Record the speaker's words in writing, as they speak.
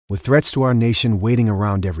With threats to our nation waiting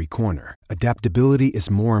around every corner, adaptability is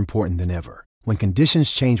more important than ever. When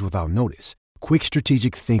conditions change without notice, quick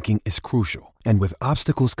strategic thinking is crucial. And with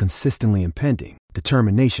obstacles consistently impending,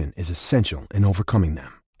 determination is essential in overcoming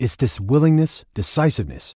them. It's this willingness,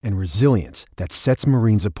 decisiveness, and resilience that sets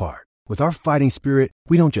Marines apart. With our fighting spirit,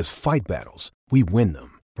 we don't just fight battles, we win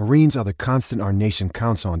them. Marines are the constant our nation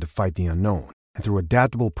counts on to fight the unknown. And through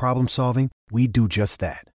adaptable problem solving, we do just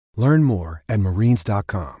that. Learn more at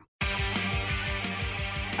marines.com.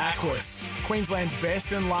 Aquis, Queensland's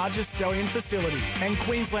best and largest stallion facility and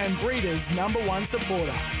Queensland breeders' #1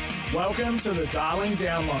 supporter. Welcome to the Darling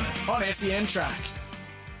Downlow on SEN Track.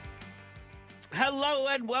 Hello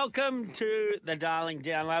and welcome to the Darling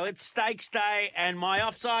Downlow. It's Stakes Day and my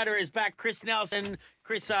offsider is back, Chris Nelson.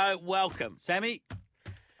 Chriso, welcome. Sammy,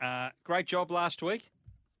 great job last week.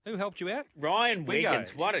 Who helped you out? Ryan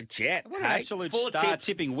Wiggins, what a jet. What an absolute star,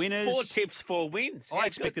 tipping winners. 4 tips, 4 wins. I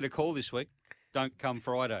expected a call this week. Don't come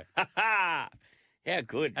Friday. How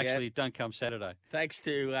good. Actually, don't come Saturday. Thanks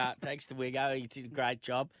to Wiggo. He did a great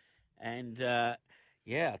job. And I'll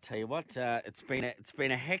tell you what, it's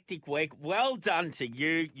been a hectic week. Well done to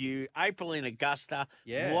you April in Augusta.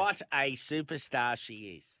 Yeah. What a superstar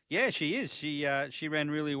she is. Yeah, she is. She ran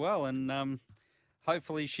really well, and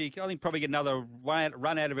hopefully I think probably get another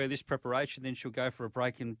run out of her this preparation, then she'll go for a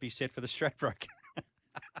break and be set for the Stradbroke.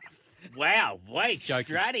 Wow, wait,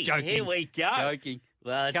 Joking. Here we go. Joking.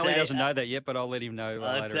 Well, Kelly doesn't know that yet, but I'll let him know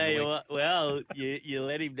I'll later tell in you the week. what, well, you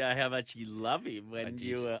let him know how much you love him when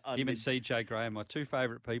you were on him and CJ Graham, my two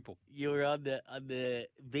favourite people. You were on the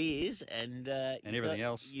beers and everything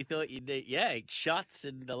else. You thought you did, shots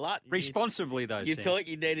and a lot. Responsibly, though, You Sam. thought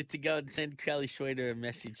you needed to go and send Kelly Schweeder a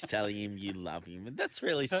message telling him you love him, and that's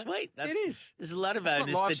really sweet. It is. There's a lot of That's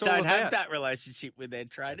owners what that life's all don't have about. that relationship with their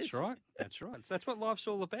traders. That's right. That's what life's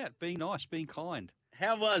all about, being nice, being kind.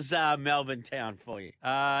 How was Melbourne town for you?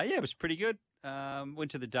 It was pretty good. Went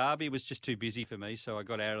to the Derby. It was just too busy for me, so I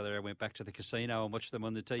got out of there and went back to the casino and watched them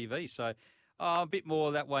on the TV. So a bit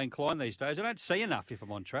more that way inclined these days. I don't see enough if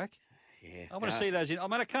I'm on track. Yeah, I want to see those.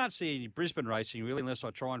 I can't see any Brisbane racing really unless I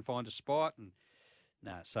try and find a spot. And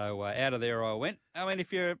so out of there I went. I mean,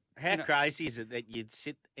 if you're How crazy is it that you'd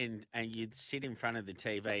sit in front of the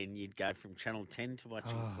TV and you'd go from Channel 10 to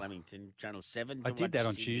watching Flemington, Channel 7 to I watch did that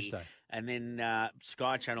on Sydney, Tuesday. and then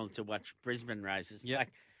Sky Channel to watch Brisbane races. Yep.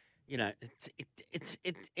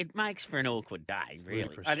 It makes for an awkward day, It's really.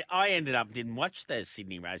 ludicrous. I ended up didn't watch the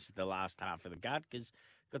Sydney races the last half of the card because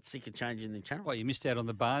got sick of changing the channel. What, you missed out on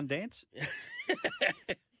the barn dance?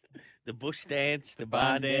 The bush dance, the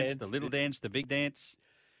barn barn dance, the little dance, the big dance.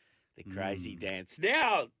 the crazy dance.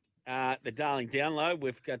 Now, the Darling Download,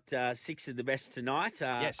 we've got 6 of the best tonight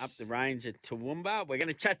Yes. up the range at Toowoomba. We're going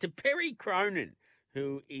to chat to Perry Cronin,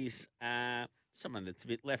 who is someone that's a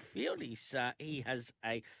bit left field. He has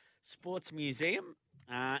a sports museum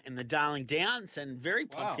in the Darling Downs and very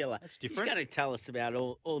popular. That's different. He's going to tell us about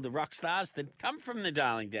all the rock stars that come from the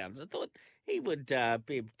Darling Downs. I thought he would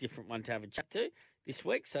be a different one to have a chat to this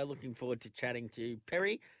week, so looking forward to chatting to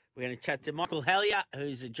Perry. We're going to chat to Michael Hellier,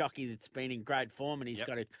 who's a jockey that's been in great form, and he's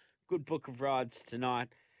got a good book of rides tonight.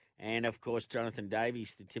 And, of course, Jonathan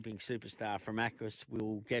Davies, the tipping superstar from Aquis,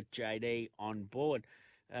 will get JD on board.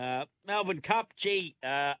 Melbourne Cup,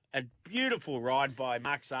 a beautiful ride by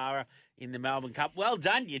Mark Zahra in the Melbourne Cup. Well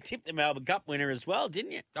done. You tipped the Melbourne Cup winner as well,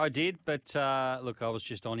 didn't you? I did, but look, I was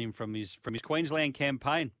just on him from his Queensland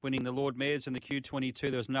campaign, winning the Lord Mayors and the Q22.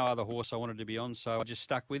 There was no other horse I wanted to be on, so I just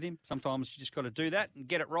stuck with him. Sometimes you just got to do that and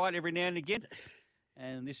get it right every now and again.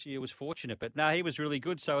 And this year was fortunate, but no, he was really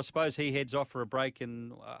good. So I suppose he heads off for a break,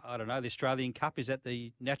 and I don't know, the Australian Cup, is that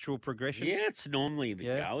the natural progression? Yeah, it's normally the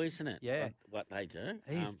go, isn't it? Yeah. What they do.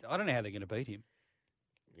 I don't know how they're going to beat him.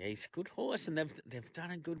 Yeah, he's a good horse, and they've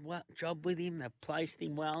done a good job with him. They've placed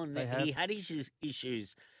him well, and he had his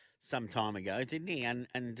issues some time ago, didn't he? And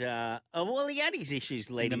he had his issues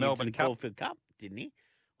leading into the Caulfield Cup, didn't he?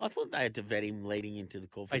 I thought they had to vet him leading into the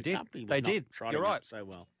Caulfield Cup. He was They not did. trotting You're right. up so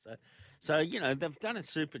well. So they've done a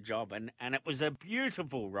super job, and it was a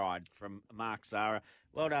beautiful ride from Mark Zahra.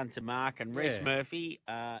 Well done to Mark and Reece Murphy,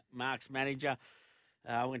 Mark's manager.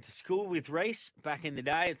 Went to school with Reece back in the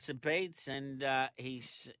day at St. Bede's, and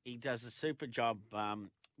he does a super job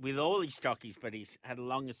with all his jockeys, but he's had a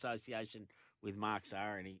long association with Mark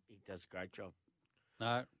Zahra, and he does a great job.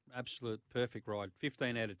 No, absolute perfect ride.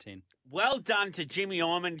 15 out of 10. Well done to Jimmy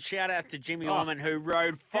Orman. Shout out to Jimmy Orman, who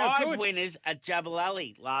rode 5 winners at Jabal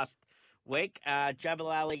Ali last week. Jabal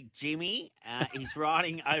Ali Jimmy, he's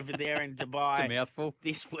riding over there in Dubai. It's a mouthful.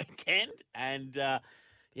 This weekend, and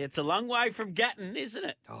it's a long way from Gatton, isn't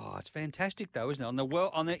it? Oh, it's fantastic though, isn't it?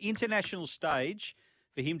 On the international stage,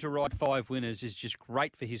 for him to ride 5 winners is just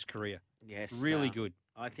great for his career. Yes. Really good.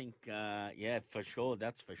 I think, for sure.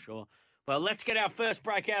 That's for sure. Well, let's get our first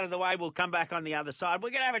break out of the way. We'll come back on the other side.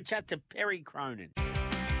 We're going to have a chat to Perry Cronin.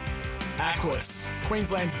 Aquis,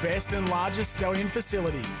 Queensland's best and largest stallion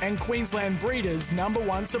facility and Queensland Breeders'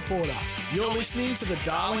 #1 supporter. You're listening to the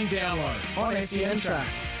Darling Download on SEN Track.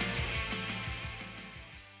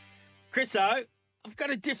 Chriso, I've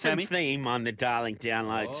got a different Sammy? theme on the Darling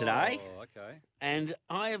Download today. Oh, okay. And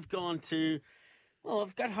I have gone to,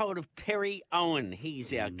 I've got hold of Perry Owen.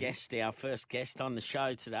 He's our guest, our first guest on the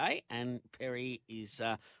show today. And Perry is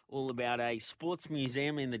all about a sports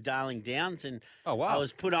museum in the Darling Downs. And Oh, wow. I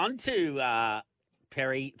was put on to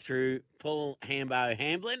Perry through Paul Hambo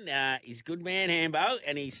Hamblin. He's good man, Hambo.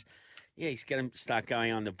 And he's going to start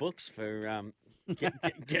going on the books for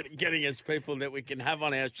getting us people that we can have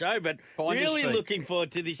on our show. But Find his really feet. looking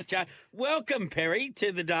forward to this chat. Welcome, Perry,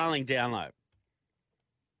 to the Darling Download.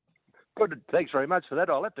 Good. Thanks very much for that.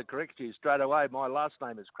 I'll have to correct you straight away. My last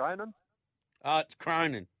name is Cronin. It's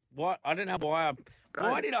Cronin. What? I don't know why.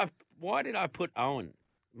 Why did I put Owen?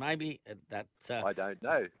 Maybe that. I don't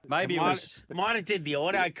know. Maybe it was. might have did the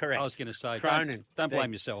autocorrect. I was going to say, Cronin. don't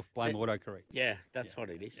blame yourself. Blame autocorrect. Yeah, that's what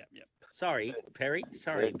it is. Yep. Sorry, Perry.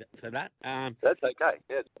 Sorry for that. That's okay.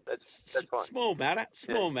 Yeah, that's fine.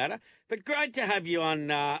 Small matter. But great to have you on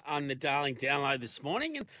the Darling Download this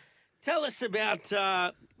morning. And tell us about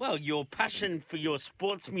your passion for your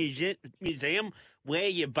sports museum, where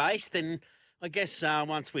you're based, and I guess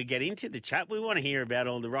once we get into the chat, we want to hear about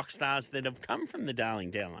all the rock stars that have come from the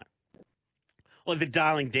Darling Download. Or the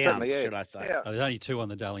Darling Downs, Certainly, yeah. should I say. Yeah. Oh, there's only 2 on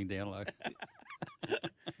the Darling Download.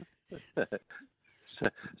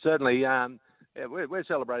 Certainly, we're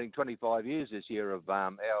celebrating 25 years this year of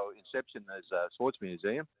our inception as a sports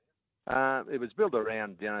museum. It was built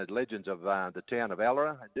around, the legends of the town of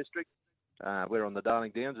Allora and district. We're on the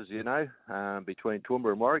Darling Downs, as you know, between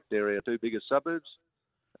Toowoomba and Warwick. They're our 2 biggest suburbs.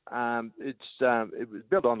 It was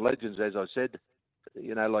built on legends, as I said.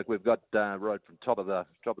 Like we've got right from top of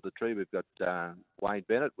the tree, we've got Wayne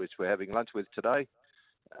Bennett, which we're having lunch with today.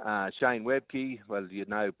 Shane Webke, well,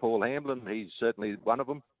 Paul Hamblin, he's certainly one of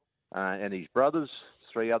them, and his brothers,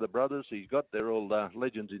 3 other brothers he's got. They're all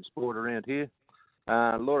legends in sport around here.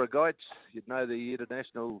 Laura Geitz, the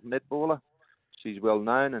international netballer. She's well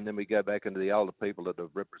known, and then we go back into the older people that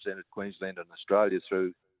have represented Queensland and Australia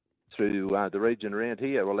through the region around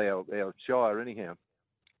here, well, our shire anyhow.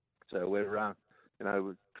 So we're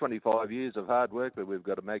 25 years of hard work, but we've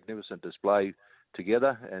got a magnificent display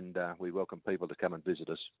together, and we welcome people to come and visit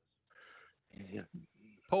us. Yeah.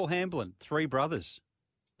 Paul Hamblin, 3 brothers.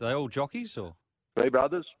 Are they all jockeys or? 3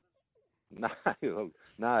 brothers? No.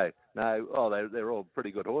 Oh, they're all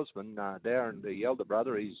pretty good horsemen. Darren, the elder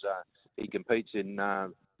brother, he competes in a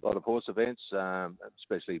lot of horse events,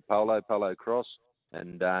 especially polo cross,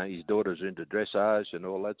 and his daughter's into dressage and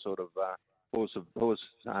all that sort of horse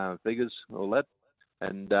figures, all that.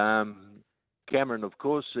 And Cameron, of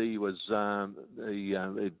course, he was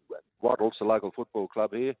the Wattles, the local football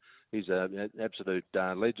club here. He's an absolute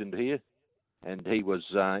legend here, and he was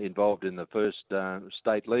involved in the first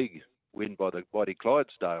state league win by the Mighty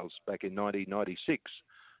Clydesdales back in 1996.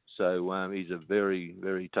 So he's a very,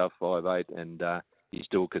 very tough 5'8", and he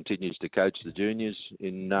still continues to coach the juniors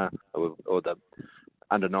or the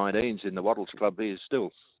under-19s in the Wattles club here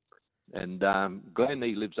still. And Glenn,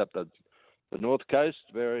 he lives up the north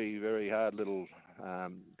coast, very, very hard little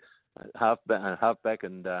halfback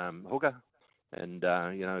and hooker, and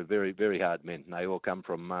very, very hard men. They all come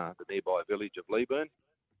from the nearby village of Leeburn,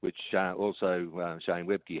 which also Shane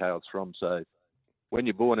Webke hails from. So when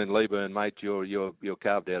you're born in Leeburn, mate, you're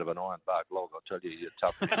carved out of an iron bark log. I'll tell you, you're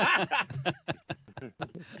tough.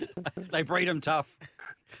 They breed them tough.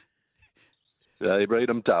 They breed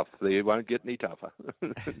them tough. They won't get any tougher.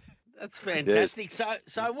 That's fantastic. Yes.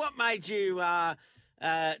 So what made you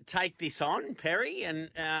take this on, Perry? And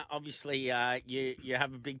obviously you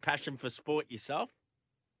have a big passion for sport yourself.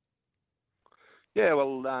 Yeah,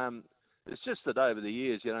 well, it's just that over the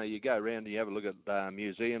years, you go around and you have a look at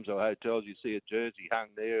museums or hotels, you see a jersey hung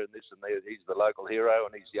there and this and there. He's the local hero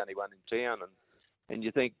and he's the only one in town. And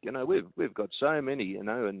you think, we've got so many,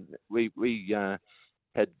 and we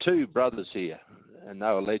had 2 brothers here, and they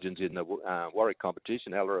were legends in the Warwick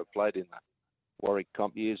competition. Ella played in the Warwick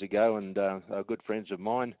comp years ago, and they were good friends of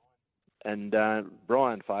mine. And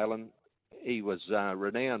Brian Phelan, he was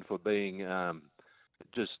renowned for being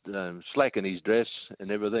just slack in his dress and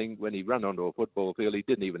everything. When he ran onto a football field, he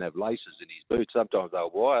didn't even have laces in his boots. Sometimes they were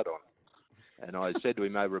wired on. And I said to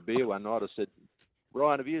him over a beer one night, I said,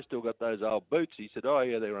 Brian, have you still got those old boots? He said, oh,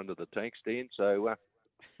 yeah, they're under the tank stand. So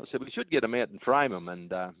I said we should get them out and frame them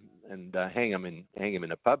and hang them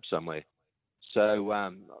in a pub somewhere. So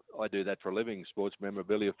I do that for a living, sports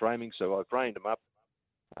memorabilia framing. So I framed them up,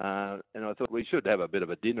 and I thought we should have a bit of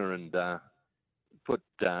a dinner and put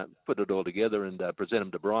it all together and present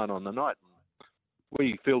them to Brian on the night.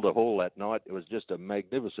 We filled the hall that night. It was just a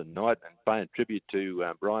magnificent night, and paying tribute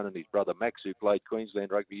to Brian and his brother Max, who played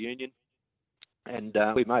Queensland Rugby Union. And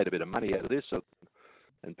we made a bit of money out of this.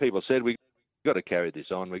 And people said, we've got to carry this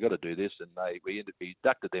on. We've got to do this. And we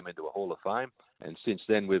inducted them into a Hall of Fame. And since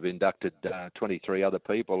then, we've inducted 23 other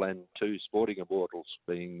people and 2 sporting immortals,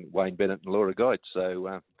 being Wayne Bennett and Laura Geit.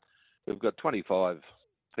 So we've got 25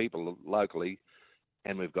 people locally,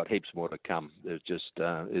 and we've got heaps more to come. There's just,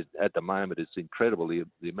 at the moment, it's incredible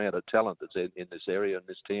the amount of talent that's in this area, in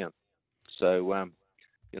this town. So,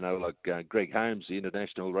 like Greg Holmes, the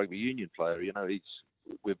international rugby union player,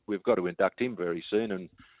 we've got to induct him very soon. And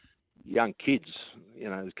young kids,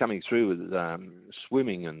 coming through with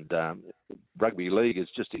swimming and rugby league is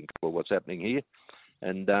just incredible what's happening here.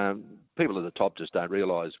 And people at the top just don't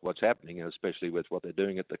realise what's happening, especially with what they're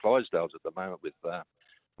doing at the Clydesdales at the moment with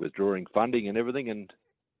withdrawing funding and everything, and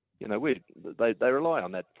they rely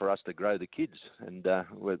on that for us to grow the kids, and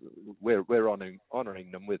we're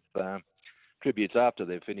honouring them with tributes after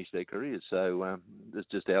they've finished their careers. So that's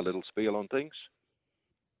just our little spiel on things.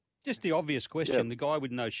 Just the obvious question: the guy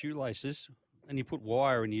with no shoelaces, and you put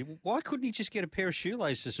wire in you. Why couldn't he just get a pair of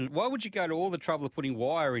shoelaces? Why would you go to all the trouble of putting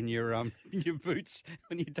wire in your in your boots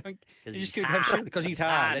when you don't? You just could have shoelaces because he's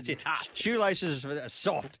hard. That's it. Tough. Shoelaces are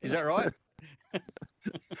soft. Is that right?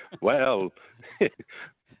 Well,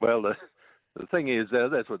 the thing is,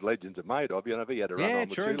 that's what legends are made of. If he had a run on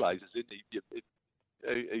with shoelaces,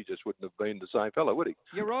 he just wouldn't have been the same fellow, would he?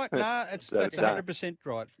 You're right. No, that's 100%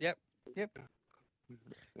 right. Yep. Yeah.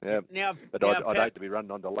 I'd hate to be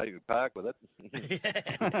running onto Lake Park with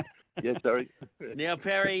it. Yes, sorry. Now,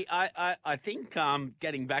 Perry, I think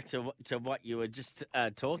getting back to what you were just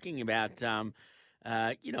talking about,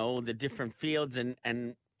 all the different fields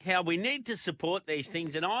and how we need to support these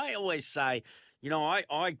things. And I always say,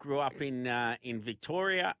 I grew up in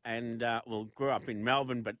Victoria and grew up in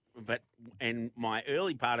Melbourne, but in my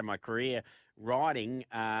early part of my career riding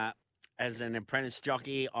as an apprentice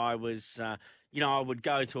jockey, I was I would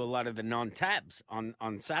go to a lot of the non-tabs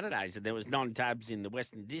on Saturdays. And there was non-tabs in the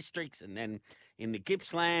Western Districts and then in the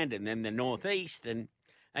Gippsland and then the Northeast. And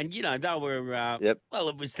they were, well,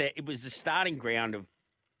 it was the starting ground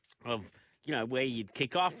of where you'd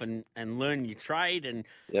kick off and learn your trade. And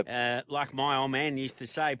like my old man used to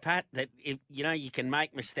say, Pat, that if you can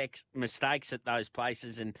make mistakes at those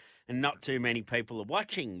places and not too many people are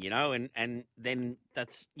watching, and then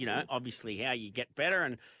that's, obviously how you get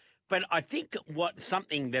better. But I think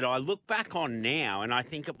something that I look back on now, and I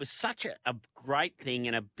think it was such a great thing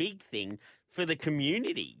and a big thing for the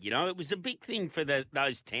community. It was a big thing for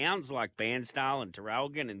those towns like Bairnsdale and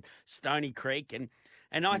Terrelgan and Stony Creek.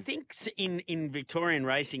 And I think in Victorian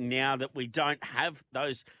racing now that we don't have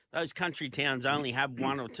those country towns only have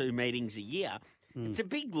 1 or 2 meetings a year, it's a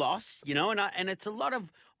big loss, and it's a lot of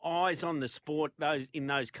eyes on the sport in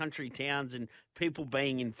those country towns and people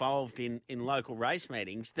being involved in local race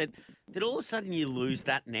meetings that all of a sudden you lose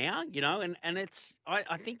that now, and it's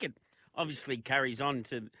I think it obviously carries on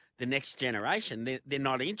to the next generation. They're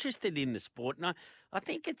not interested in the sport, and I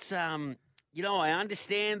think it's I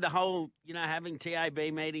understand the whole, having TAB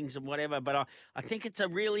meetings and whatever, but I think it's a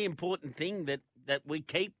really important thing that we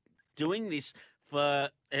keep doing this for.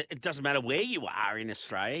 It doesn't matter where you are in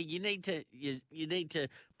Australia. You need to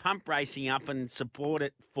pump racing up and support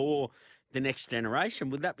it for the next generation.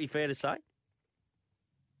 Would that be fair to say?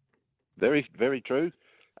 Very, very true.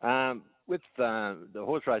 With the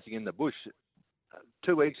horse racing in the bush,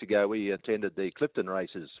 2 weeks ago we attended the Clifton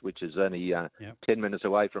races, which is only 10 minutes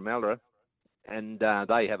away from Aldera. And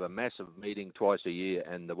they have a massive meeting twice a year,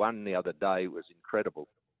 and the one the other day was incredible.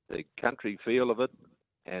 The country feel of it,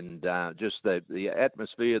 and just the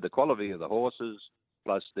atmosphere, the quality of the horses,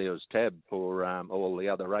 plus there was tab for all the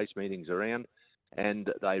other race meetings around,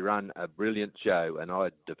 and they run a brilliant show, and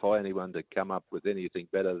I defy anyone to come up with anything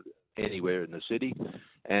better anywhere in the city.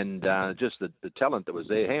 And just the talent that was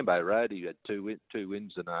there. Hambo Road, he had two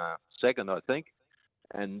wins and a second, I think.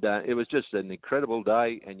 And it was just an incredible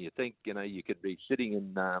day, and you think, you could be sitting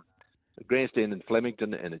in the grandstand in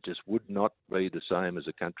Flemington and it just would not be the same as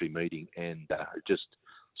a country meeting. And just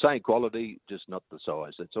same quality, just not the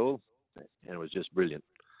size, that's all. And it was just brilliant.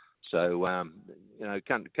 So,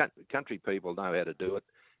 country people know how to do it.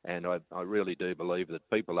 And I really do believe that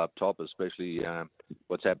people up top, especially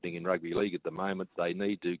what's happening in rugby league at the moment, they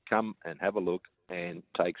need to come and have a look and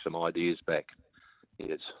take some ideas back.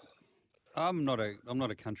 Yes. I'm not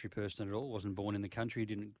a country person at all. Wasn't born in the country,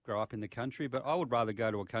 didn't grow up in the country, but I would rather go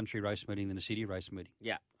to a country race meeting than a city race meeting.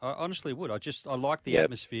 Yeah. I honestly would. I like the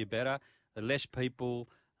atmosphere better, the less people.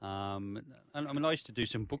 And I mean, I used to do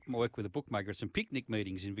some work with a bookmaker at some picnic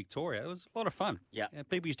meetings in Victoria. It was a lot of fun. Yeah.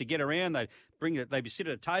 People used to get around. They'd sit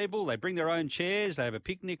at a table. They bring their own chairs. They have a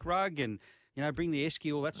picnic rug and, bring the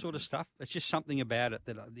esky, all that sort of stuff. It's just something about it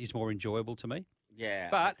that is more enjoyable to me. Yeah.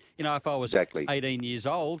 But, if I was Exactly. 18 years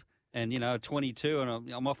old and, 22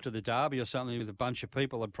 and I'm off to the Derby or something with a bunch of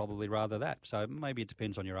people, I'd probably rather that. So maybe it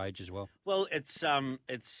depends on your age as well. Well, it's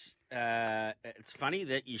funny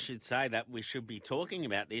that you should say that we should be talking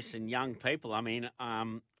about this and young people. I mean, I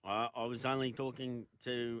was only talking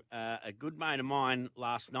to a good mate of mine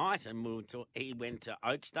last night, and he went to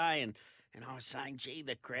Oaks Day, and I was saying, gee,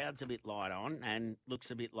 the crowd's a bit light on and looked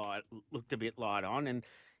a bit light on, and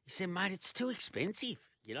he said, mate, it's too expensive.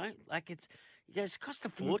 He goes, it costs a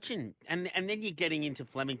fortune, and then you're getting into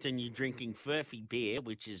Flemington, you're drinking Furphy beer,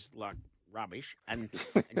 which is like rubbish, and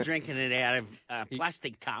drinking it out of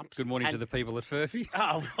plastic cups. Good morning to the people at Furphy.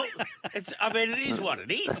 Oh, well, it is what it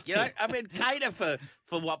is. Cater for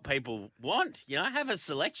what people want. Have a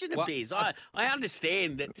selection of beers. I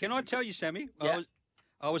understand that. Can I tell you, Sammy? Yeah.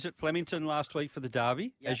 I was at Flemington last week for the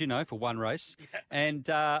Derby, as you know, for one race, and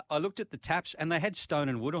I looked at the taps, and they had Stone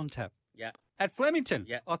and Wood on tap. Yeah. At Flemington.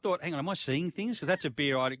 Yeah. I thought, hang on, am I seeing things? Because that's a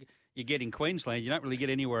beer you get in Queensland. You don't really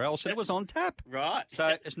get anywhere else. And it was on tap. Right.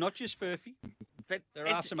 So it's not just Furphy. But there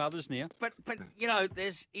are some others now. But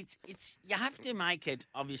there's you have to make it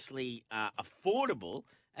obviously affordable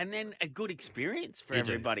and then a good experience for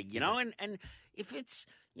everybody. And if it's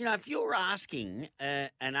if you're asking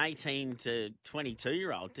an 18 to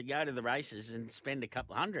 22-year-old to go to the races and spend a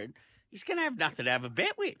couple of $100, he's going to have nothing to have a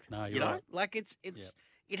bet with. No, you're right. Like it's.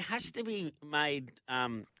 It has to be made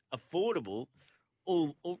affordable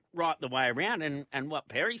all right the way around. And what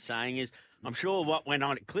Perry's saying is, I'm sure what went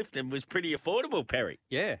on at Clifton was pretty affordable, Perry.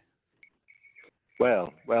 Yeah.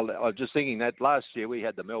 Well, I was just thinking that last year we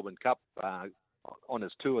had the Melbourne Cup on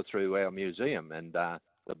its tour through our museum, and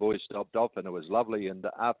the boys stopped off, and it was lovely. And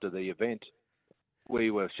after the event, we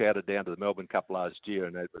were shouted down to the Melbourne Cup last year,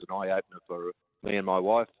 and it was an eye-opener for me and my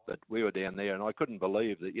wife. But we were down there, and I couldn't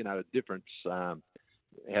believe that, the difference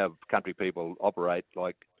how country people operate.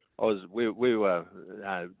 Like we were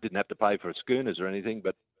didn't have to pay for schooners or anything,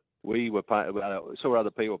 but we were saw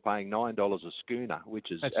other people paying $9 a schooner,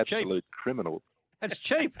 which is absolute criminal. That's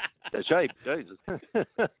cheap. That's cheap, Jesus.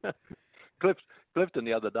 Clifton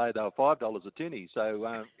the other day, they were $5 a tinny,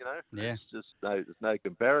 so yeah. It's just there's no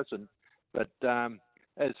comparison. But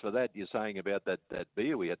as for that, you're saying about that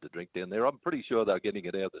beer we had to drink down there, I'm pretty sure they were getting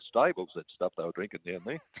it out of the stables, that stuff they were drinking down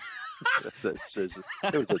there.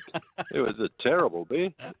 It was a terrible beer,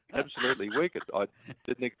 absolutely wicked. I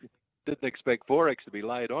didn't expect Forex to be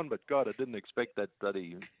laid on, but God, I didn't expect that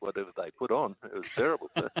bloody whatever they put on. It was terrible.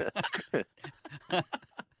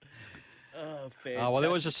 Oh, well, there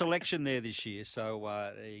was a selection there this year, so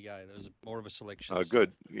there you go. There was more of a selection. Oh,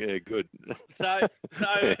 good. Yeah, good. So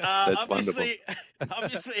obviously,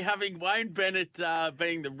 having Wayne Bennett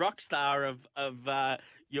being the rock star of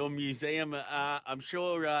your museum, I'm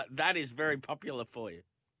sure that is very popular for you.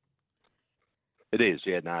 It is,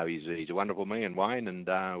 yeah. No, he's a wonderful man, Wayne, and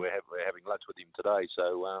we're having lunch with him today,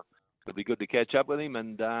 so it'll be good to catch up with him.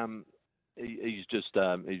 And he's just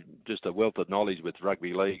a wealth of knowledge with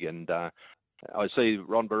rugby league, and I see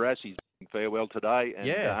Ron Barassi's farewell today,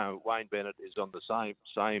 and Wayne Bennett is on the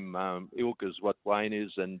same ilk as what Wayne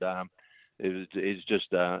is, and is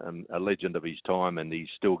just a legend of his time, and he's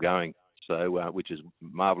still going, so which is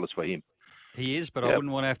marvellous for him. He is, but I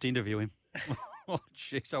wouldn't want to have to interview him. Oh,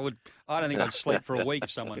 jeez, I don't think I'd sleep for a week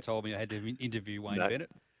if someone told me I had to interview Wayne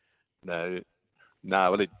Bennett. No,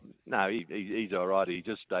 he's all right. He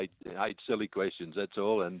just ate silly questions. That's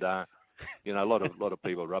all, and a lot of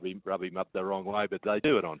people rub him up the wrong way, but they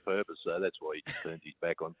do it on purpose. So that's why he turns his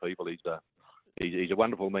back on people. He's a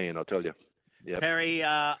wonderful man, I tell you. Yep. Perry,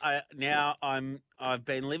 now I've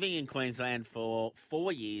been living in Queensland for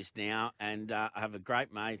 4 years now, and I have a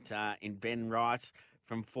great mate in Ben Wright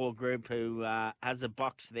from 4 Group who has a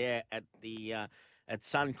box there at the at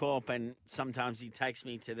Suncorp, and sometimes he takes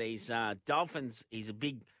me to these Dolphins. He's a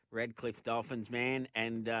big Redcliffe Dolphins man,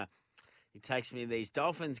 and he takes me to these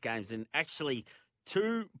Dolphins games. And actually,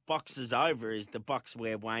 2 boxes over is the box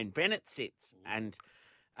where Wayne Bennett sits. And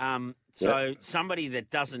so somebody that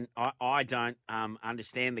I don't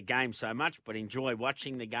understand the game so much, but enjoy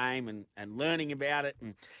watching the game and learning about it.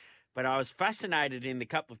 But I was fascinated in the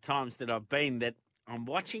couple of times that I've been that I'm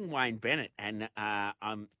watching Wayne Bennett, and how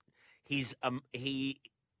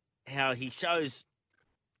he shows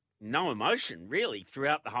no emotion really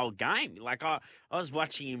throughout the whole game. Like I was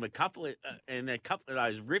watching him in a couple of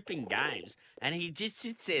those ripping games, and he just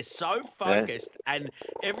sits there so focused, and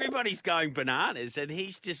everybody's going bananas, and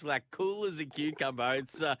he's just like cool as a cucumber.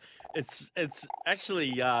 It's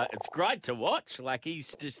actually it's great to watch. Like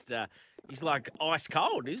he's just he's like ice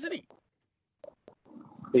cold, isn't he?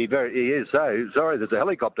 He is. So sorry, there's a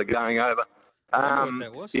helicopter going over. I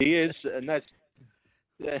wonder what that was. He is, and that's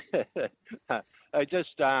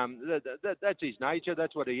that's his nature.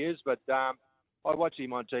 That's what he is. But I watched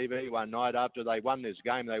him on TV one night after they won this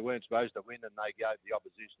game. They weren't supposed to win, and they gave the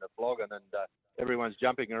opposition a flogging, and everyone's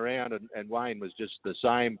jumping around. And Wayne was just the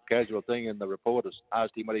same casual thing. And the reporters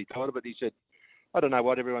asked him what he thought of it. He said, "I don't know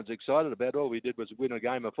what everyone's excited about. All we did was win a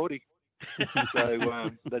game of footy." So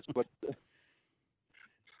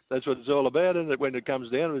that's what it's all about. And when it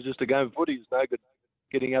comes down, it's just a game of footy. It's no good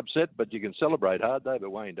getting upset, but you can celebrate hard though. But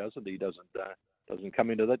Wayne doesn't. He doesn't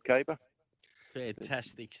come into that caper.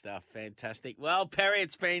 Fantastic stuff. Fantastic. Well, Perry,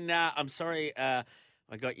 it's been. I'm sorry, I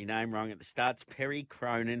got your name wrong at the start. It's Perry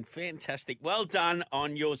Cronin. Fantastic. Well done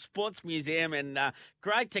on your sports museum, and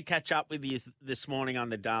great to catch up with you this morning on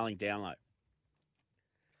the Darling Download.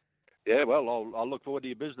 Yeah, well, I'll look forward to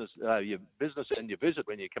your business and your visit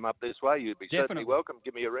when you come up this way. You'll be certainly welcome.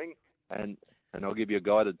 Give me a ring, and I'll give you a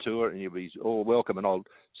guided tour, and you'll be all welcome. And I'll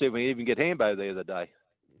see if we can even get Hambo there the day.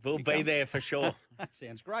 We'll be there for sure. That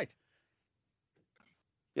sounds great.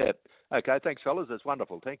 Yeah. Okay. Thanks, fellas. That's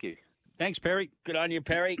wonderful. Thank you. Thanks, Perry. Good on you,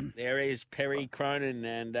 Perry. There is Perry Cronin,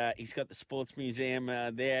 and he's got the Sports Museum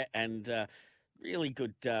there, and really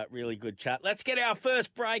good chat. Let's get our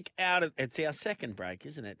first break out of. It's our second break,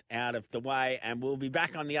 isn't it? Out of the way, and we'll be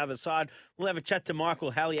back on the other side. We'll have a chat to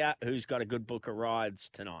Michael Hallier, who's got a good book of rides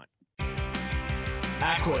tonight.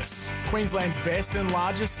 Aquis, Queensland's best and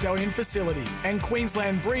largest stallion facility and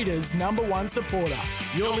Queensland breeders' #1 supporter.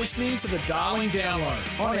 You're listening to the Darling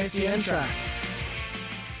Download on SEN Track.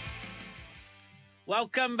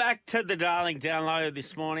 Welcome back to the Darling Download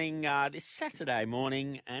this morning, this Saturday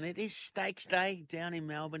morning, and it is Stakes Day down in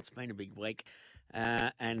Melbourne. It's been a big week,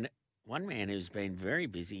 and one man who's been very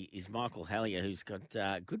busy is Michael Hallier, who's got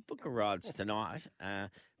a good book of rides tonight,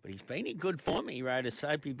 but he's been in good form. He rode a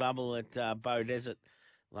soapy bubble at Bow Desert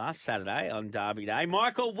last Saturday on Derby Day.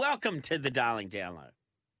 Michael, welcome to the Darling Download.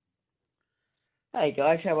 Hey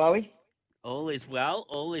guys, how are we? All is well.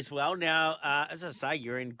 All is well. Now, as I say,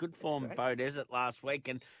 you're in good form at Bow Desert last week,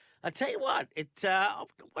 and I tell you what, I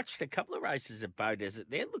watched a couple of races at Bow Desert.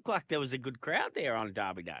 There looked like there was a good crowd there on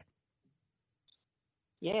Derby Day.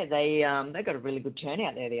 Yeah, they got a really good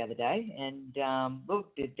turnout there the other day, and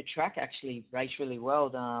look, the track actually raced really well.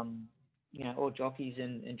 All jockeys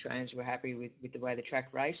and trainers were happy with the way the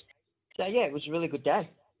track raced. So yeah, it was a really good day.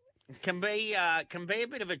 It can be a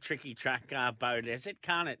bit of a tricky track, Bow Desert,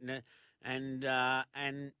 can't it? And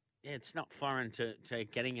it's not foreign to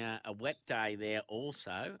getting a wet day there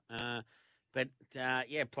also. But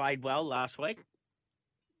played well last week.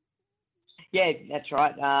 Yeah, that's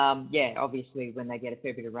right. Obviously when they get a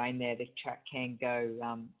fair bit of rain there, the track can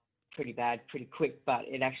go pretty bad, pretty quick, but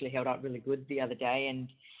it actually held up really good the other day, and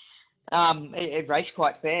it raced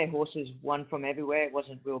quite fair. Horses won from everywhere. It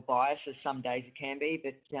wasn't real biased, as some days it can be,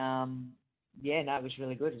 but it was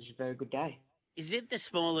really good. It was a very good day. Is it the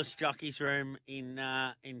smallest jockeys room in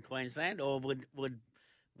Queensland, or would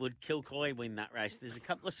Kilcoy win that race? There's a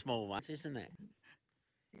couple of small ones, isn't there?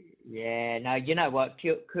 Yeah, no, you know what,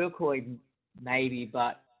 Kilcoy maybe,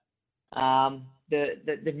 but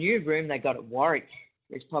the new room they got at Warwick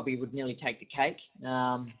would nearly take the cake.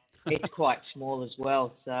 It's quite small as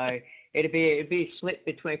well, so it'd be a split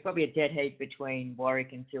between, probably a dead heat between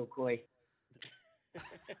Warwick and Kilcoy.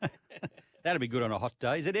 That'd be good on a hot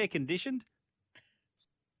day. Is it air conditioned?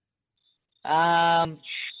 Bow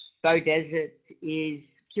Desert is,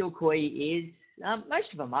 Kilcoy is.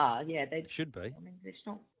 Most of them are. Yeah, they should be. I mean, there's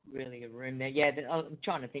not really a room there. Yeah, I'm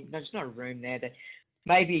trying to think. There's not a room there.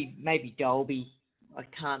 Maybe Dolby. I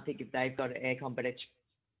can't think if they've got an aircon, but it's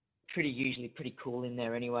usually pretty cool in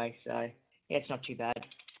there anyway. So yeah, it's not too bad.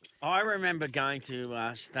 I remember going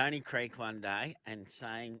to Stony Creek one day and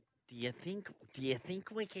saying, "Do you think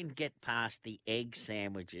we can get past the egg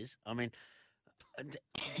sandwiches?" I mean,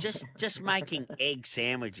 just making egg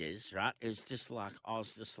sandwiches, right? It was just like, I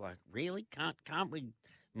was just like, really? Can't we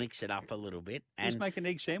mix it up a little bit? And just making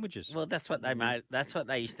egg sandwiches. Well, that's what they made. That's what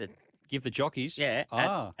they used to give the jockeys. Yeah,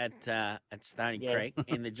 at Stony Creek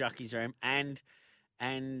in the jockeys room, and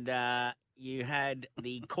you had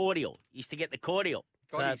the cordial. You used to get the cordial.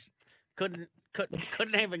 So couldn't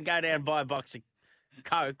even go down and buy a box of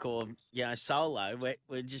Coke or Solo.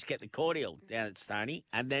 We'd just get the cordial down at Stony,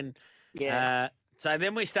 and then So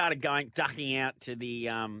then we started ducking out to the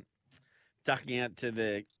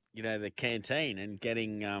the canteen and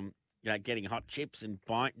getting getting hot chips and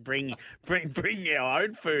bring our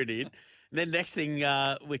own food in. And then next thing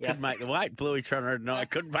we couldn't make the weight. Bluey Trotter and I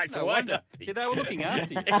couldn't make the weight. See, they were looking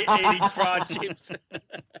after you. Eating fried chips.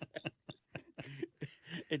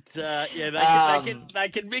 It's they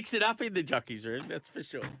can mix it up in the jockey's room, that's for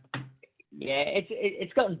sure. Yeah,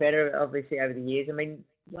 it's gotten better obviously over the years. I mean,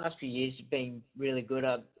 last few years have been really good.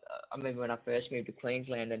 I remember when I first moved to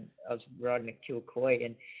Queensland and I was riding at Kilcoy,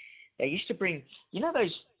 and they used to bring,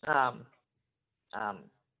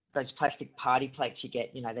 those plastic party plates you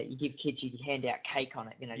get, that you give kids, you hand out cake on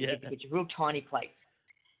it, you give kids a real tiny plate.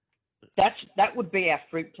 That would be our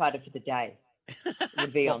fruit platter for the day.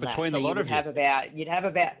 Would be on between that. The lot of you? You'd have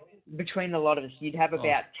about between the lot of us, you'd have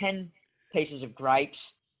about 10 pieces of grapes,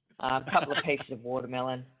 a couple of pieces of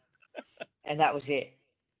watermelon, and that was it.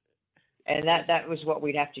 And that was what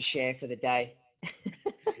we'd have to share for the day.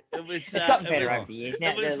 It was. It's gotten better over the years.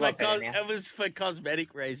 Now, it was for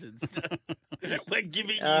cosmetic reasons. We're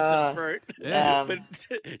giving you some fruit, but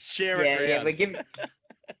share it around. Yeah, we're giving.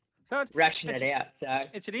 Ration it out. So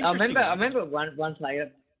it's an interesting. I remember one place.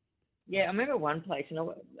 Yeah, I remember one place, and a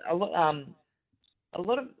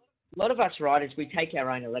lot of us riders, we take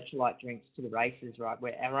our own electrolyte drinks to the races, right?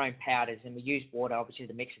 We're our own powders, and we use water obviously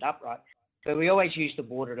to mix it up, right? But we always use the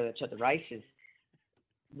water that's at the races.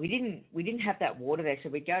 We didn't have that water there, so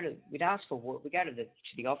we'd ask for water. We go to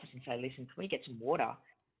the office and say, listen, can we get some water?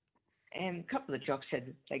 And a couple of the jocks said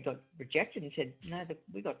that they got rejected and said, no,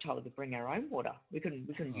 we got told to bring our own water. We couldn't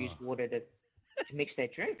use water to mix their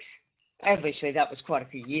drinks. Obviously, that was quite a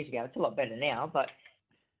few years ago. It's a lot better now, but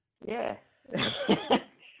yeah.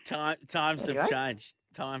 Times have changed.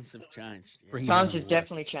 Times have changed. Yeah. Times have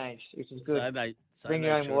definitely changed, which is good. Bring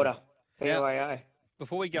your own water. BYO.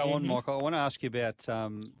 Before we go on, Michael, I want to ask you about. I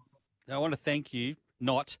want to thank you,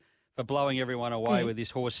 not for blowing everyone away with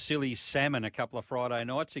this horse, Silly Salmon, a couple of Friday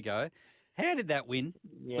nights ago. How did that win?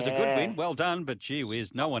 Yeah. It was a good win. Well done, but gee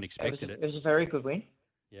whiz, no one expected it. It was a very good win.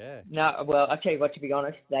 Yeah. No, well, I'll tell you what, to be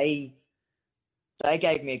honest, they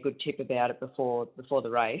gave me a good tip about it before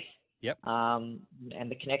the race. Yep. And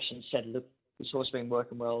the connection said, look, this horse has been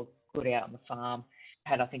working well, good out on the farm.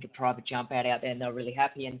 Had, I think, a private jump out there, and they were really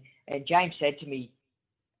happy. And James said to me,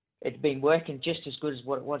 it's been working just as good as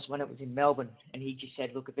what it was when it was in Melbourne. And he just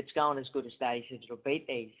said, look, if it's going as good as that, he said, it'll beat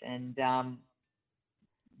these. And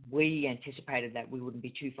we anticipated that we wouldn't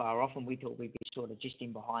be too far off, and we thought we'd be sort of just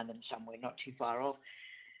in behind them somewhere, not too far off.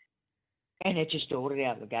 And it just ordered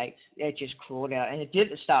out of the gates. It just crawled out. And it did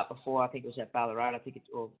at the start before. I think it was at Ballarat.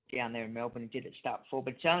 or down there in Melbourne. It did at the start before,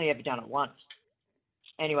 but it's only ever done it once.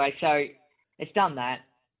 Anyway, so it's done that.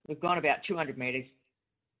 We've gone about 200 metres.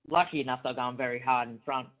 Lucky enough, they're going very hard in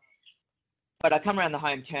front. But I come around the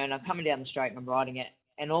home turn. I'm coming down the straight and I'm riding it.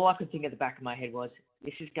 And all I could think at the back of my head was,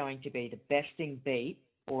 this is going to be the best thing beat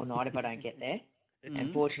all night if I don't get there. Mm-hmm.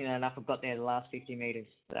 And fortunately enough, I got there the last 50 metres.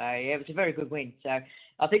 So, yeah, it was a very good win. So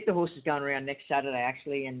I think the horse is going around next Saturday,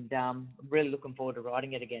 actually, and I'm really looking forward to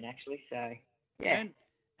riding it again, actually. So, yeah.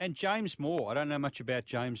 And James Moore. I don't know much about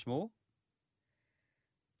James Moore.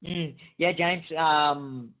 Yeah, James,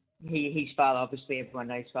 his father, obviously, everyone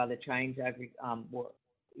knows his father trains over,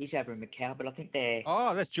 he's over in Macau, but I think they're...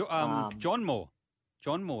 Oh, that's John Moore.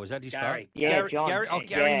 John Moore, is that his father? Yeah, John.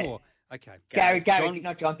 Gary Moore. Okay. Gary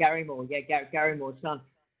Moore. Yeah, Gary Moore's son.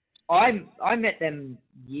 I met them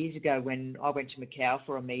years ago when I went to Macau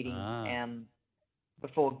for a meeting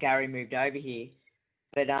before Gary moved over here.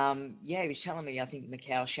 But, he was telling me, I think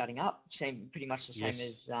Macau's shutting up. Pretty much the same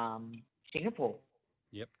as Singapore.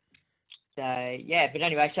 Yep. So, yeah, but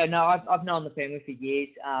anyway, so no, I've known the family for years.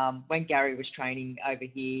 When Gary was training over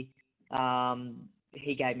here,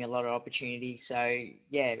 he gave me a lot of opportunities. So,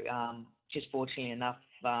 yeah, just fortunately enough,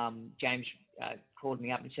 James called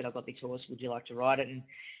me up and said, I've got this horse, would you like to ride it? And,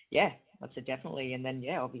 yeah, I said definitely. And then,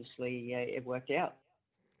 yeah, obviously it worked out.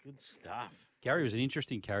 Good stuff. Gary was an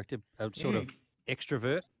interesting character, sort of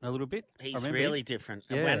extrovert a little bit. He's really different.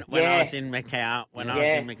 Yeah. When I was in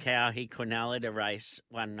Macau, he quinelled a race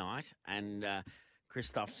one night, and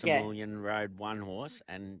Christophe Simulian rode one horse,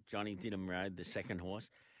 and Johnny Didham rode the second horse,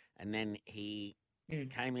 and then he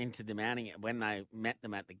came into the mounting when they met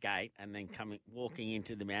them at the gate, and then walking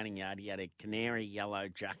into the mounting yard, he had a canary yellow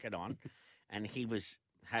jacket on, and he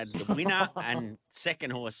had the winner and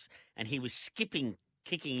second horse, and he was kicking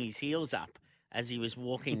his heels up as he was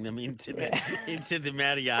walking them into the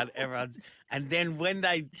mounting yard. And then when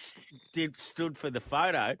they stood for the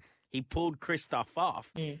photo, he pulled Christophe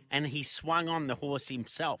off and he swung on the horse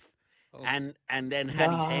himself. and then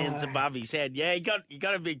had his hands above his head. Yeah, he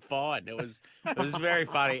got a big fine. It was very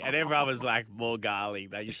funny, and everyone was like Morgali.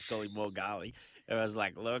 They used to call him Morgali. Everyone was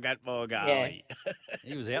like, look at Morgali. Yeah.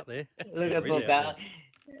 He was out there. Look at Morgali.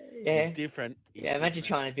 Yeah. He's different. Imagine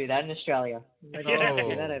trying to do that in Australia. Imagine trying to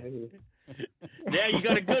do that over here. Now, you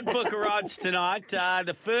got a good book of rides tonight.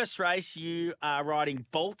 The first race, you are riding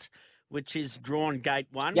Bolt, which is drawn gate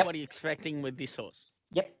 1. Yep. What are you expecting with this horse?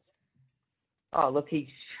 Yep. Oh, look,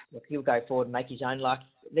 he'll go forward and make his own luck.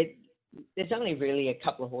 There's only really a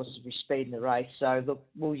couple of horses with speed in the race, so look,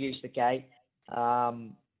 we'll use the gate.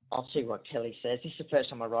 I'll see what Kelly says. This is the first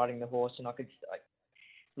time I'm riding the horse, and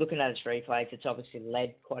looking at its replays, it's obviously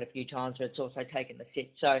led quite a few times, but it's also taken the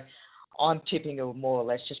sit. So I'm tipping it will more or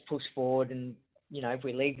less just push forward, and if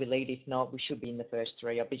we lead, we lead. If not, we should be in the first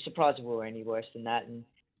 3. I'd be surprised if we were any worse than that. And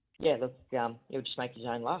yeah, look, he'll just make his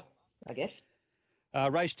own luck, I guess.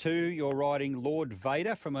 Race 2, you're riding Lord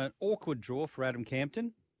Vader from an awkward draw for Adam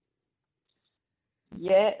Campton.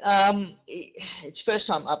 Yeah, it's first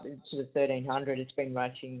time up into the 1300. It's been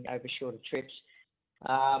racing over shorter trips.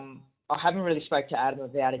 I haven't really spoke to Adam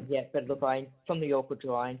about it yet, but look, from the awkward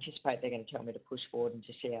draw, I anticipate they're going to tell me to push forward and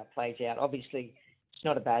just see how it plays out. Obviously, it's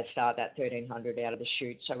not a bad start, that 1300 out of the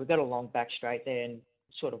chute, so we've got a long back straight there and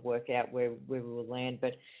sort of work out where we will land.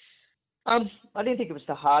 But I didn't think it was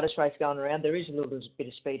the hardest race going around. There is a little bit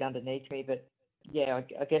of speed underneath me, but yeah,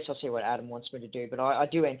 I guess I'll see what Adam wants me to do. But I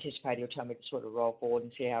do anticipate he'll tell me to sort of roll forward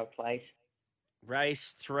and see how it plays.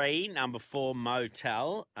 Race 3, number 4,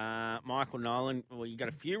 Motel. Michael Nolan. Well, you got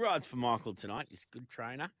a few rides for Michael tonight. He's a good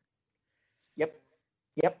trainer. Yep.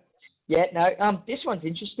 Yeah, no, this one's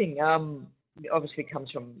interesting. Obviously comes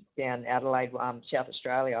from down Adelaide, South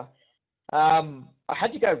Australia. I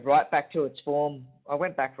had to go right back to its form. I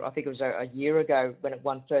went back, I think it was a year ago when it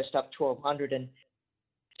won first up 1200. And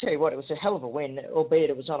tell you what, it was a hell of a win, albeit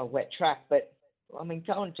it was on a wet track. But I mean,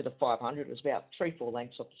 going to the 500, it was about 3-4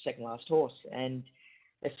 lengths off the second last horse, and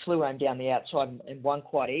it flew home down the outside and won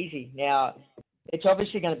quite easy. Now, it's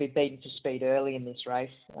obviously going to be beaten for speed early in this race.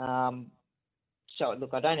 So,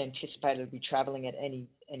 look, I don't anticipate it'll be travelling at any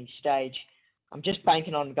stage. I'm just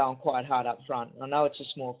banking on going quite hard up front. I know it's a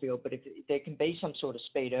small field, but if there can be some sort of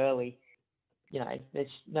speed early, there's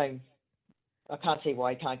no... I can't see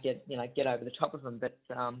why he can't get over the top of him. But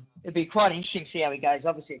it'd be quite interesting to see how he goes.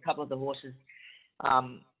 Obviously, a couple of the horses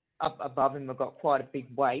up above him have got quite a big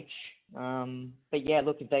weight. But yeah,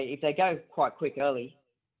 look, if they go quite quick early,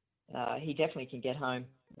 he definitely can get home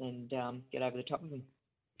and get over the top of him.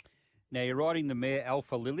 Now, you're riding the mare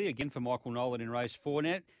Alpha Lily, again for Michael Nolan in race 4.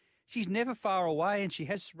 Now, she's never far away, and she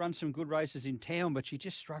has run some good races in town, but she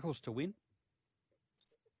just struggles to win.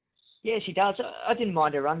 Yeah, she does. I didn't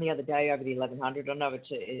mind her run the other day over the 1100. I know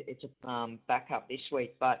it's a backup this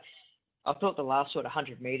week, but I thought the last sort of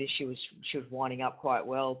 100 metres she was winding up quite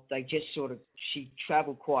well. She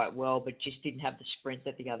travelled quite well, but just didn't have the sprint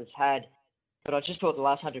that the others had. But I just thought the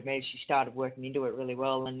last 100 metres she started working into it really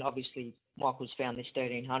well, and obviously Michael's found this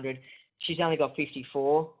 1300. She's only got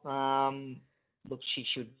 54. Look, she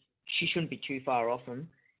shouldn't be too far off him.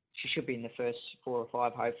 She should be in the first 4 or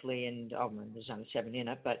 5, hopefully, and there's only 7 in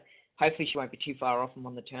it, but hopefully she won't be too far off him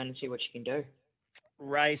on the turn and see what she can do.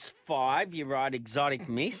 Race 5, you ride Exotic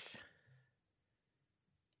Miss.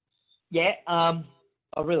 Yeah, I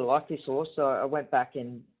really like this horse. So I went back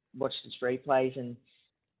and watched its replays, and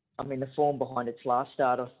I mean the form behind its last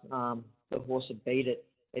starter, the horse had beat it.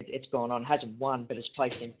 It's gone on, hasn't won, but it's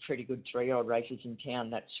placed in pretty good 3-year-old races in town.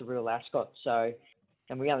 That's Cyril Ascot. So,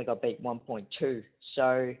 and we only got beat 1.2.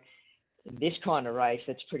 So, in this kind of race,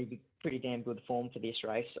 that's pretty damn good form for this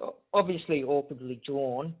race. Obviously awkwardly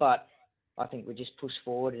drawn, but I think we just push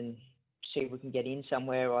forward and see if we can get in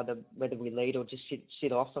somewhere, either whether we lead or just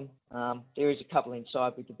sit off them. There is a couple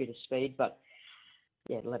inside with a bit of speed, but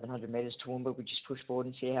yeah, 1100 metres to win, but we just push forward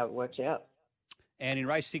and see how it works out. And in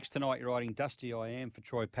race 6 tonight, you're riding Dusty I Am for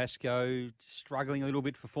Troy Pascoe, struggling a little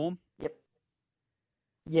bit for form? Yep.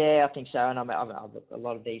 Yeah, I think so. And a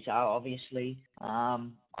lot of these are, obviously.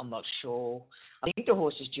 I'm not sure. I think the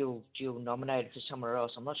horse is dual nominated for somewhere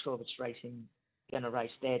else. I'm not sure if it's going to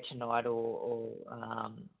race there tonight or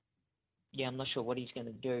I'm not sure what he's going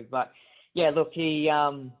to do. But, yeah, look, he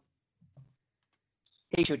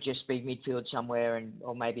should just be midfield somewhere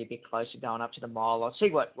or maybe a bit closer going up to the mile. I'll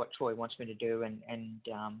see what Troy wants me to do and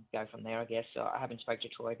go from there, I guess. I haven't spoke to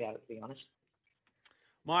Troy about it, to be honest.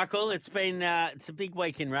 Michael, it's a big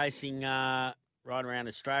week in racing right around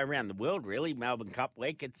Australia, around the world, really. Melbourne Cup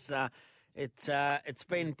week. It's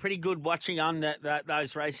been pretty good watching on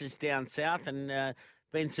those races down south, and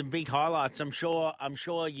been some big highlights. I'm sure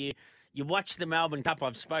you watch the Melbourne Cup.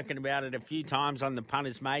 I've spoken about it a few times on the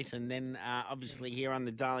Punters Mate, and then obviously here on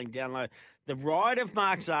the Darling Download. The ride of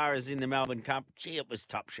Mark Zara's in the Melbourne Cup, gee, it was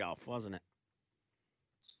top shelf, wasn't it?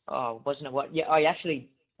 Oh, wasn't it what? Yeah, I actually,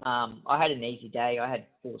 I had an easy day. I had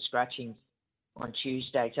 4 scratchings on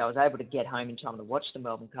Tuesday, so I was able to get home in time to watch the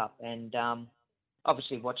Melbourne Cup. And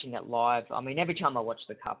obviously watching it live, I mean, every time I watch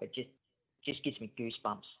the Cup, it just gives me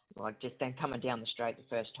goosebumps. Like, just then coming down the straight the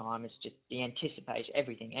first time, it's just the anticipation,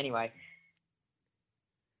 everything. Anyway,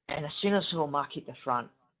 and as soon as I saw Mark hit the front,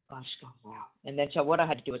 I just go, wow. And then so what I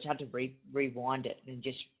had to do is I had to rewind it and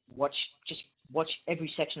just watch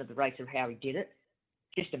every section of the race of how he did it.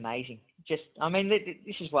 Just amazing. I mean,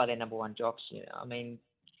 this is why they're number one jocks. You know? I mean,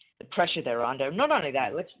 the pressure they're under. Not only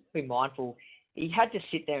that, let's be mindful. He had to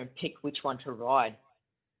sit there and pick which one to ride.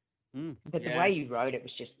 But the way he rode it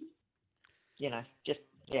was just,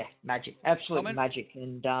 magic. Absolute magic.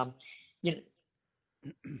 And,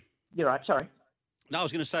 you're right, sorry. No, I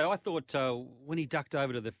was going to say, I thought when he ducked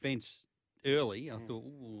over to the fence early, I thought,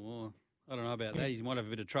 I don't know about that. He might have a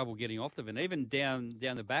bit of trouble getting off the fence. Even down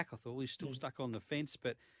the back, I thought, he's still stuck on the fence.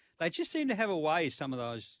 But they just seem to have a way, some of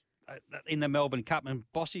those, in the Melbourne Cup. And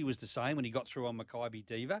Bossy was the same when he got through on Mackay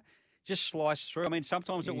Diva. Just sliced through. I mean,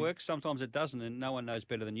 sometimes it works, sometimes it doesn't, and no one knows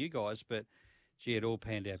better than you guys. But, gee, it all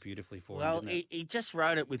panned out beautifully for him, Well, didn't it? he just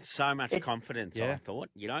rode it with so much confidence, I thought.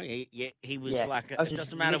 You know, he was like, it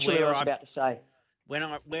doesn't matter where I'm about to say.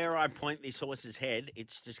 Where I point this horse's head,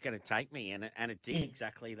 it's just going to take me, and it did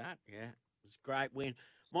exactly that. Yeah, it was a great win.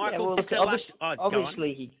 Michael, obviously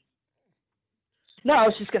No, I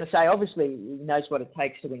was just going to say, obviously he knows what it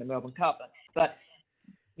takes to win the Melbourne Cup, but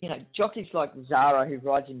jockeys like Zara who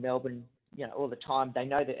rides in Melbourne, all the time, they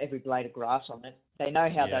know that every blade of grass on it. They know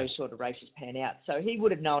how those sort of races pan out. So he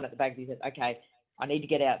would have known at the back of his head, okay, I need to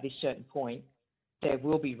get out at this certain point. There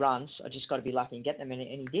will be runs. I just got to be lucky and get them, and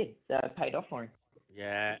he did. So it paid off for him.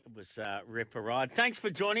 Yeah, it was a ripper ride. Thanks for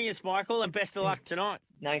joining us, Michael, and best of luck tonight.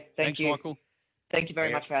 No, Thanks, you. Michael. Thank you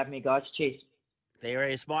very much for having me, guys. Cheers. There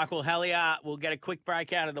is Michael Hallier. We'll get a quick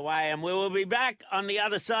break out of the way, and we will be back on the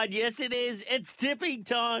other side. Yes, it is. It's tipping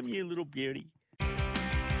time, you little beauty.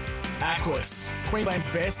 Aquis, Queensland's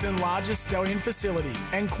best and largest stallion facility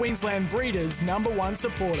and Queensland breeders' #1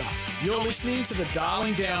 supporter. You're listening to the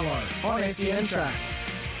Darling Download on SEN Track.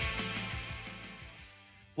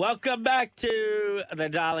 Welcome back to the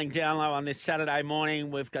Darling Download on this Saturday morning.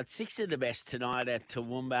 We've got 6 of the best tonight at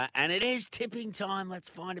Toowoomba, and it is tipping time. Let's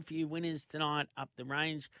find a few winners tonight up the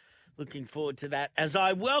range. Looking forward to that as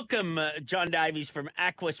I welcome John Davies from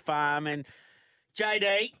Aquis Farm. And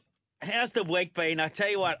JD, how's the week been? I tell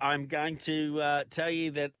you what, I'm going to tell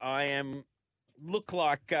you that look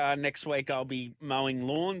like next week I'll be mowing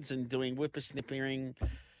lawns and doing whippersnippering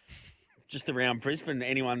just around Brisbane.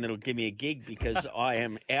 Anyone that'll give me a gig, because I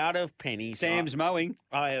am out of pennies. Sam's mowing.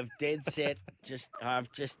 I have I've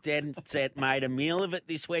just dead set made a meal of it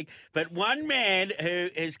this week. But one man who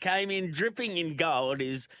has came in dripping in gold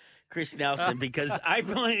is Chris Nelson, because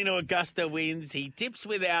April in Augusta wins. He tips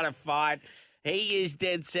without a fight. He is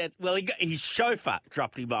dead set. Well, his chauffeur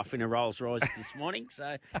dropped him off in a Rolls Royce this morning,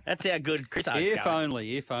 so that's how good Chris is going.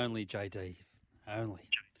 If only, JD. Only.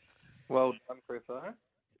 Well done, Chris.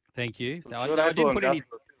 Thank you. I didn't put any.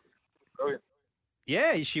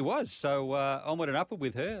 Yeah, she was. So onward and upward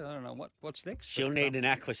with her. I don't know what's next. She'll need an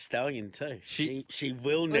Aqua Stallion too. She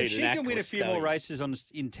will need an Aqua Stallion. She can win a few more races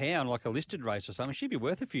in town, like a listed race or something. She'd be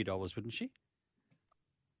worth a few dollars, wouldn't she?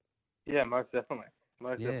 Yeah, most definitely.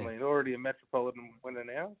 Definitely. Already a Metropolitan winner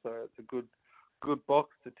now, so it's a good box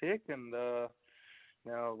to tick. And now,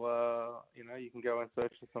 you can go and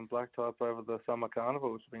search for some black type over the summer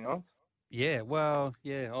carnival, which would be nice. Yeah, well,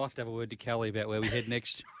 I'll have to have a word to Kelly about where we head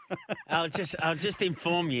next. I'll just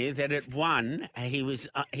inform you that at 1, he was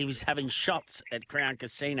having shots at Crown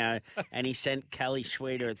Casino, and he sent Kelly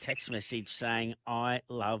Schweeder a text message saying, "I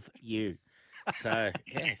love you." So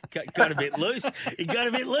yeah, got a bit loose. He got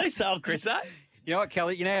a bit loose, old Chris. Eh? You know what,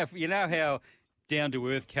 Kelly? You know how down to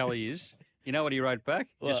earth Kelly is. You know what he wrote back?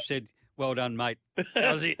 What? Just said, "Well done, mate."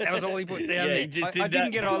 That was it. That was all he put down there. I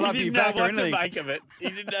didn't get "I love you" back or anything. He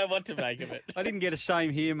didn't know what to make of it. I didn't get a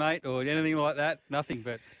 "same here, mate" or anything like that. Nothing,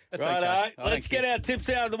 but that's right, okay. Let's get our tips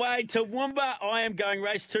out of the way. Toowoomba, I am going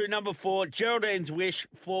race 2, number 4, Geraldine's Wish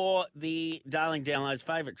for the Darling Download's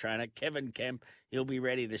favourite trainer, Kevin Kemp. He'll be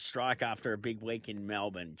ready to strike after a big week in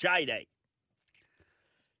Melbourne. JD.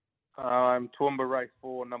 I'm Toowoomba race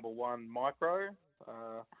 4, number 1, Micro.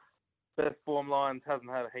 Best form lines, hasn't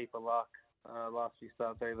had a heap of luck last few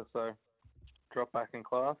starts either, so drop back in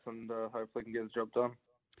class and hopefully can get the job done.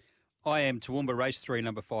 I am Toowoomba Race 3,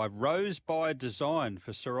 number 5, Rose by Design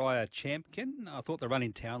for Soraya Champkin. I thought the run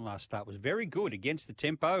in town last start was very good against the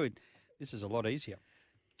tempo. This is a lot easier.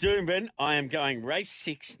 Doomben, I am going race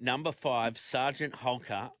 6, number 5, Sergeant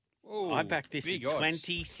Holker. Ooh, I backed this at big odds.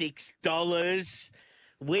 $26.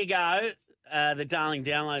 We go. The Darling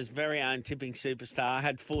Downlow's very own tipping superstar. I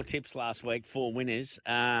had 4 tips last week, 4 winners.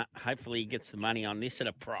 Hopefully he gets the money on this at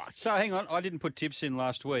a price. So hang on, I didn't put tips in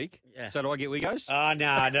last week. Yeah. So do I get Wiggos? Oh,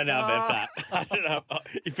 no, I don't know about that. I don't know.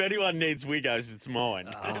 If anyone needs Wiggos, it's mine.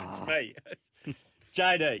 It's me.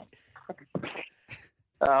 JD.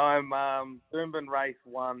 I'm Doomben Race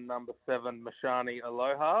 1, number 7, Mashani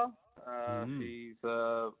Aloha. She's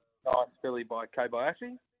a nice filly by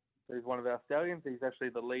Kobayashi, who's one of our stallions. He's actually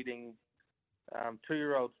the leading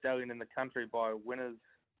 2-year-old stallion in the country by winners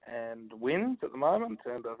and wins at the moment,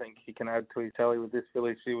 and I think he can add to his tally with this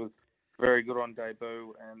filly. She was very good on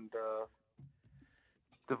debut, and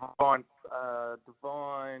Divine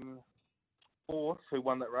Force, who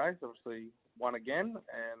won that race, obviously won again,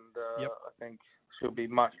 and I think she'll be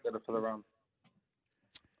much better for the run.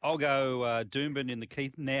 I'll go Doomben in the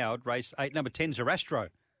Keith Nowd, race 8, number 10, Zarastro.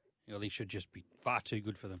 I think should just be far too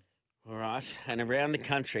good for them. All right, and around the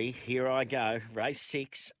country, here I go. Race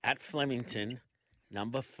 6 at Flemington,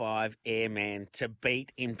 number 5, Airman to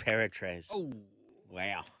beat Imperatriz. Oh,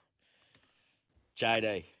 wow.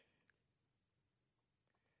 JD.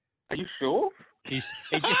 Are you sure? He was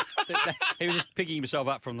just picking himself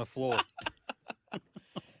up from the floor.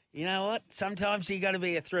 You know what? Sometimes you got to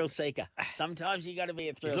be a thrill seeker. Sometimes you got to be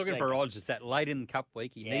a thrill seeker. He's looking for odds. It's that late in the Cup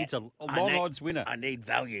week. He needs a long odds winner. I need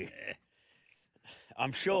value.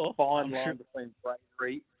 I'm sure. Fine line between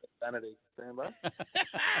bravery and sanity, Sambo.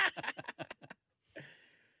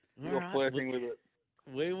 You're flirting with it.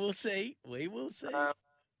 We will see. We will see.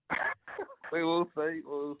 We will see.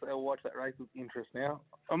 I'll watch that race with interest now.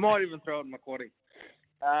 I might even throw it in my quaddie.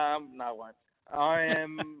 No, I won't. I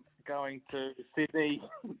am going to Sydney,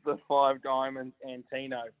 the 5 Diamonds,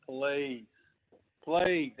 Antino. Please,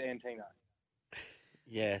 Antino.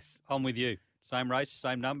 Yes. I'm with you. Same race,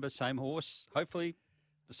 same number, same horse. Hopefully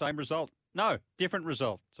the same result. No, different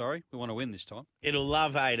result. Sorry, we want to win this time. It'll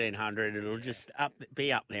love 1800. It'll just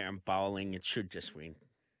be up there and bowling. It should just win.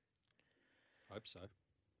 Hope so.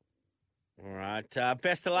 All right.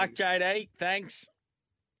 Best of luck, JD. Thanks.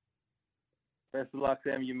 Best of luck,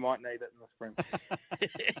 Sam. You might need it in the sprint.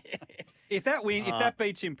 If that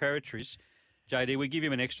beats Imperatrice, JD, we give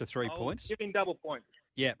him an extra 3 points. Give him double points.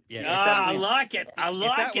 Yeah. I like it.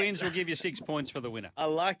 If that wins, we'll give you 6 points for the winner. I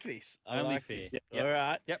like this. Only fair. Yep. All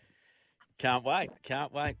right. Yep. Can't wait.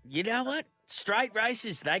 You know what? Straight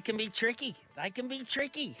races, they can be tricky. Well, they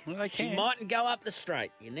can. She mightn't go up the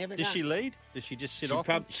straight. You never know. Does she lead? Does she just sit off?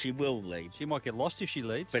 She will lead. She might get lost if she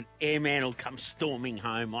leads. But Airman will come storming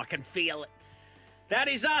home. I can feel it. That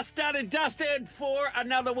is us done and dusted for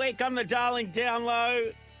another week on the Darling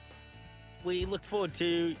Downlow. We look forward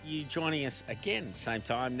to you joining us again, same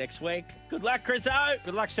time next week. Good luck, Chriso.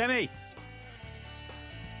 Good luck, Sammy.